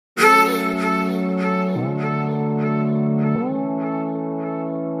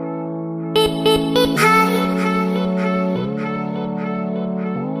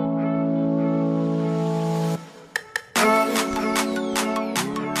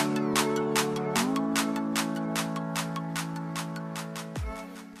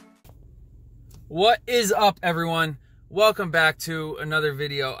What is up, everyone? Welcome back to another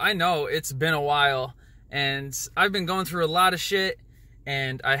video. I know it's been a while and I've been going through a lot of shit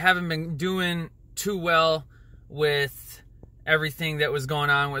and I haven't been doing too well with everything that was going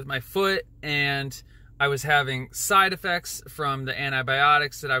on with my foot, and I was having side effects from the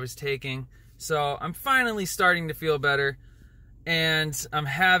antibiotics that I was taking. So I'm finally starting to feel better, and I'm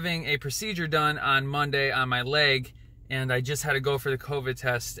having a procedure done on Monday on my leg, and I just had to go for the COVID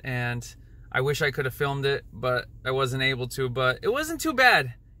test, and I wish I could have filmed it, but I wasn't able to. But it wasn't too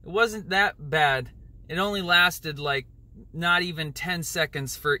bad. It wasn't that bad. It only lasted like not even 10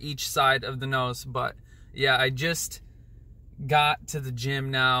 seconds for each side of the nose. But yeah, I just got to the gym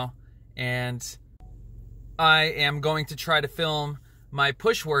now, and I am going to try to film my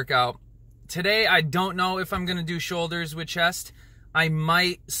push workout. Today, I don't know if I'm going to do shoulders with chest. I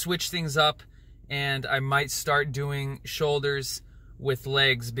might switch things up, and I might start doing shoulders with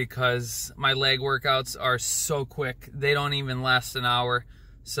legs because my leg workouts are so quick. They don't even last an hour.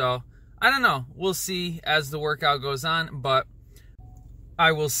 So I don't know. We'll see as the workout goes on, but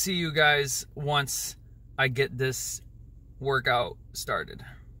I will see you guys once I get this workout started.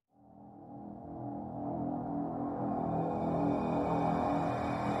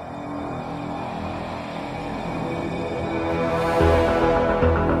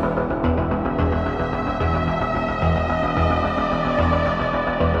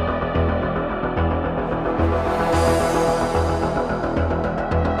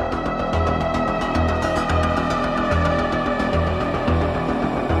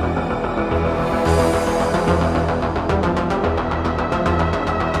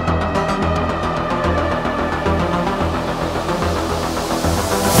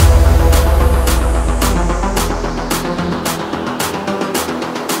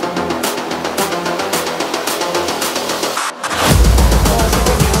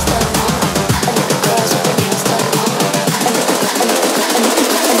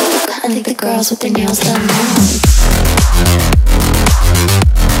 Girls with their nails done now.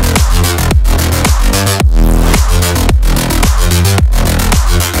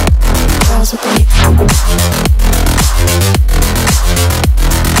 Girls with their nails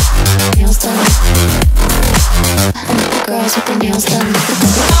done. Girls with their nails done.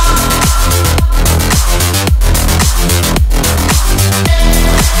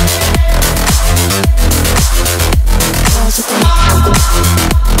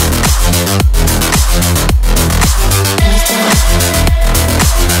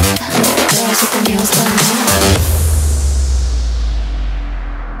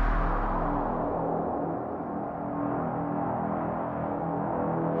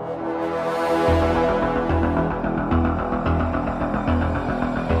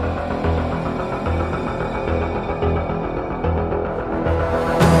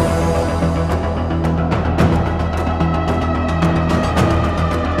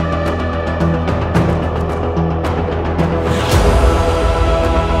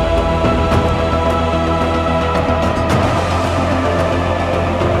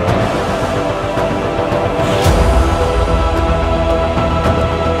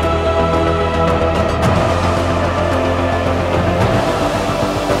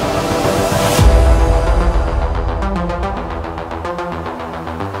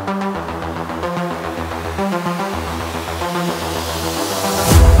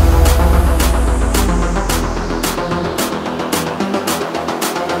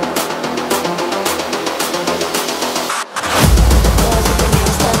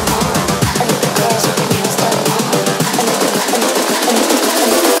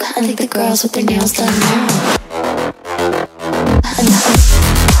 Girls with their nails done now.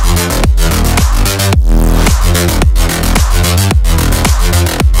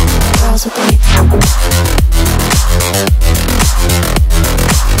 Girls with their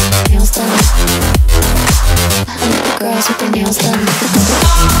nails done. Girls with their nails done.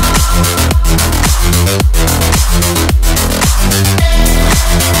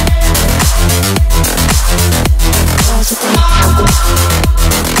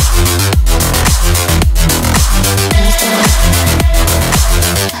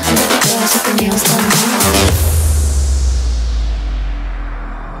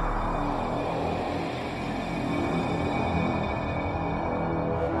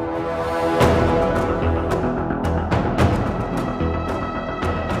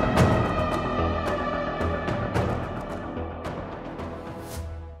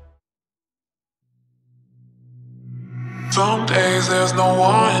 Some days there's no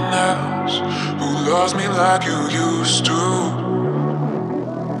one else who loves me like you used to.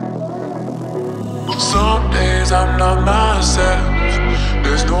 Some days I'm not myself,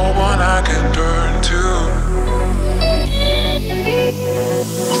 There's no one I can turn to.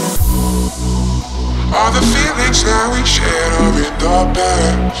 All the feelings that we shared are in the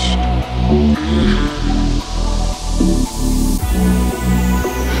past.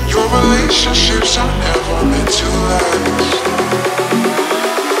 Your relationships are never meant to last.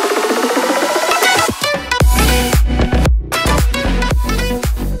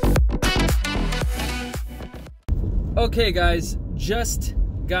 Okay guys, just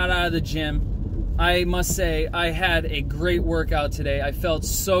got out of the gym. I must say I had a great workout today. I felt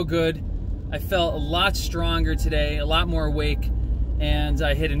so good. I felt a lot stronger today, a lot more awake, and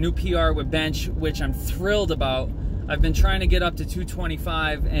I hit a new PR with bench, which I'm thrilled about. I've been trying to get up to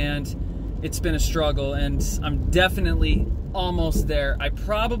 225 and it's been a struggle, and I'm definitely almost there. I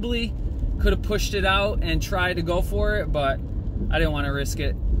probably could have pushed it out and tried to go for it, but I didn't want to risk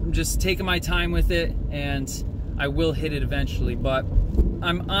it. I'm just taking my time with it, and I will hit it eventually. But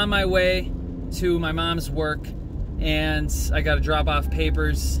I'm on my way to my mom's work, and I got to drop off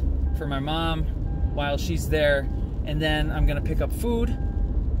papers for my mom while she's there, and then I'm gonna pick up food,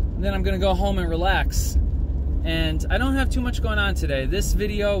 and then I'm gonna go home and relax. And I don't have too much going on today. This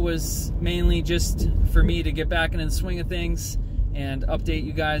video was mainly just for me to get back into the swing of things and update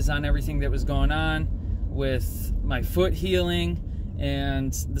you guys on everything that was going on with my foot healing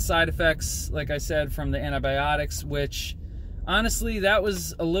and the side effects, like I said, from the antibiotics, which honestly, that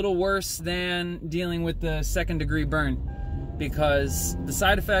was a little worse than dealing with the second-degree burn, because the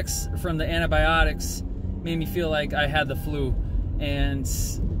side effects from the antibiotics made me feel like I had the flu, and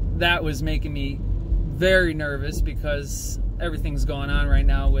that was making me very nervous because everything's going on right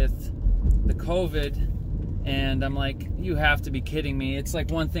now with the COVID, and I'm like, you have to be kidding me. It's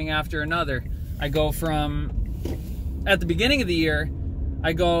like one thing after another. I go from, at the beginning of the year,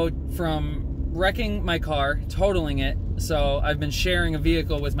 I go from wrecking my car, totaling it, so I've been sharing a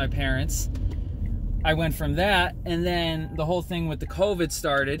vehicle with my parents. I went from that, and then the whole thing with the COVID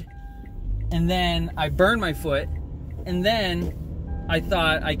started, and then I burned my foot, and then I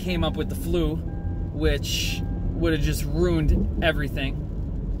thought I came up with the flu, which would have just ruined everything,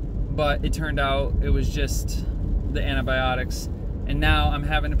 but it turned out it was just the antibiotics. And now I'm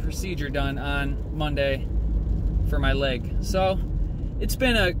having a procedure done on Monday for my leg. So it's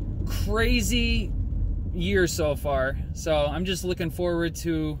been a crazy year so far, so I'm just looking forward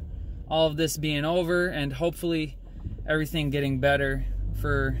to all of this being over and hopefully everything getting better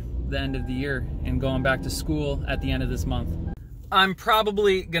for the end of the year and going back to school at the end of this month. I'm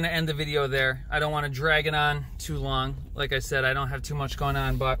probably gonna end the video there. I don't want to drag it on too long. Like I said, I don't have too much going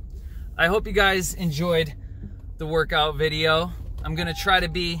on, but I hope you guys enjoyed the workout video. I'm gonna try to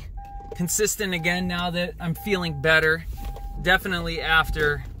be consistent again now that I'm feeling better. Definitely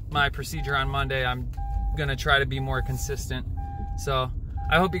after my procedure on Monday, I'm gonna try to be more consistent. So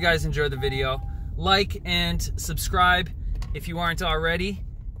I hope you guys enjoyed the video. Like and subscribe if you aren't already.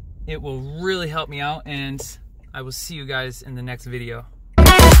 It will really help me out, and I will see you guys in the next video.